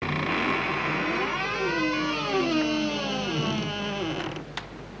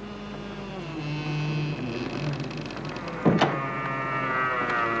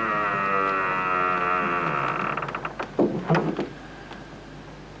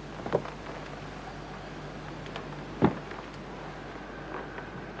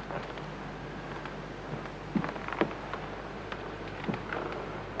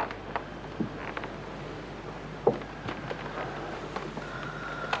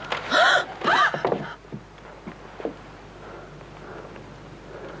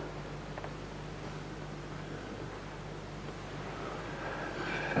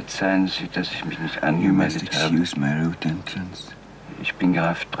Verzeihen Sie, dass ich mich nicht You must angemeldet habe. excuse my rude entrance. Ich bin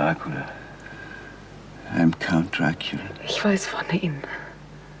Graf Dracula. I'm Count Dracula. Ich weiß von Ihnen.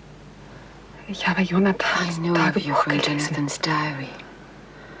 Ich habe Jonathans Tagebuch gelesen. Jonathan's diary.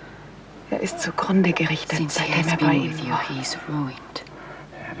 Er ist zugrunde gerichtet, seitdem er bei Ihnen war. He's ruined.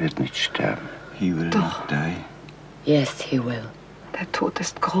 Er wird nicht sterben. He will not die. Yes, he will. Der Tod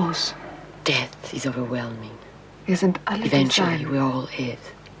ist groß. Death is overwhelming. Wir sind alle Eventually, sein. we're all it.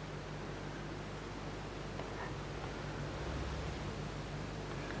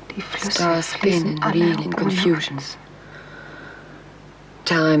 Die Flüsse Stars spin fließen and alle reel in ohne confusion. uns.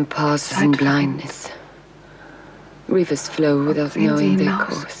 Time passes in blindness. Rivers flow without Sehen Sie knowing their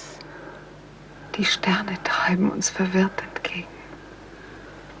hinaus? course. Die Sterne treiben uns verwirrt entgegen.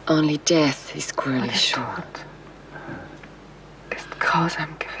 Only death is Aber cruelly der sure. Tod ist grausam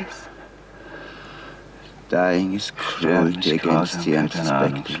gewiss. Dying is cruelty against the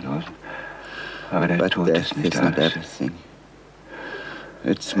unsuspecting. Aber der But Tod death ist nicht is not alles. everything.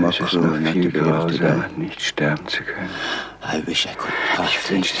 It's more Es ist cruel noch not viel to be able to grausamer, die. nicht sterben zu können. I wish I could Ich pass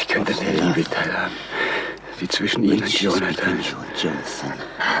wünschte, ich könnte an der Liebe teilhaben, die zwischen Ihnen und Which is Jonathan. between you and Jonathan.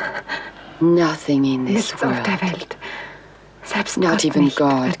 Nothing in this Nichts auf der world. Welt, selbst Not Gott even nicht,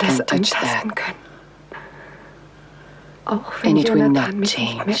 God wird das can touch antasten that. können. Auch wenn And it will Jonathan not mich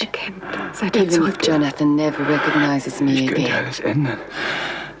nicht mehr change. erkennt, seit er Even if zurück ist. Jonathan never recognizes me Ich könnte again. alles ändern.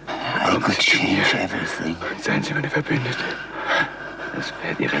 I could change everything. Seien Sie meine Verbündete. Das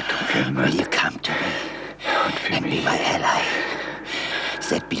wäre die Rettung für einen Will Mann you come to me und für and be mich. my ally?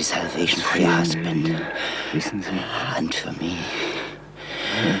 That be the salvation for your husband Wissen Sie, and for me.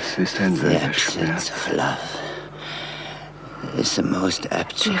 es ist ein The böser absence Schmerz. of love is the most Die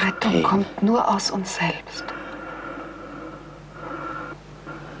abject Rettung pain. kommt nur aus uns selbst.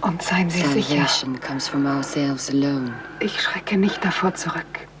 Und seien Sie sicher, Salvation comes from ourselves alone. ich schrecke nicht davor zurück,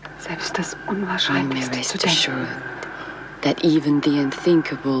 selbst das I may Unwahrscheinlichste zu rest denken. assured that even the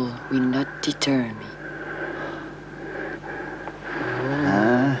unthinkable will not deter me.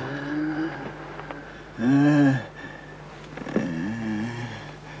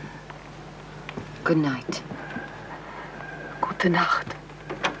 Good night. Gute Nacht.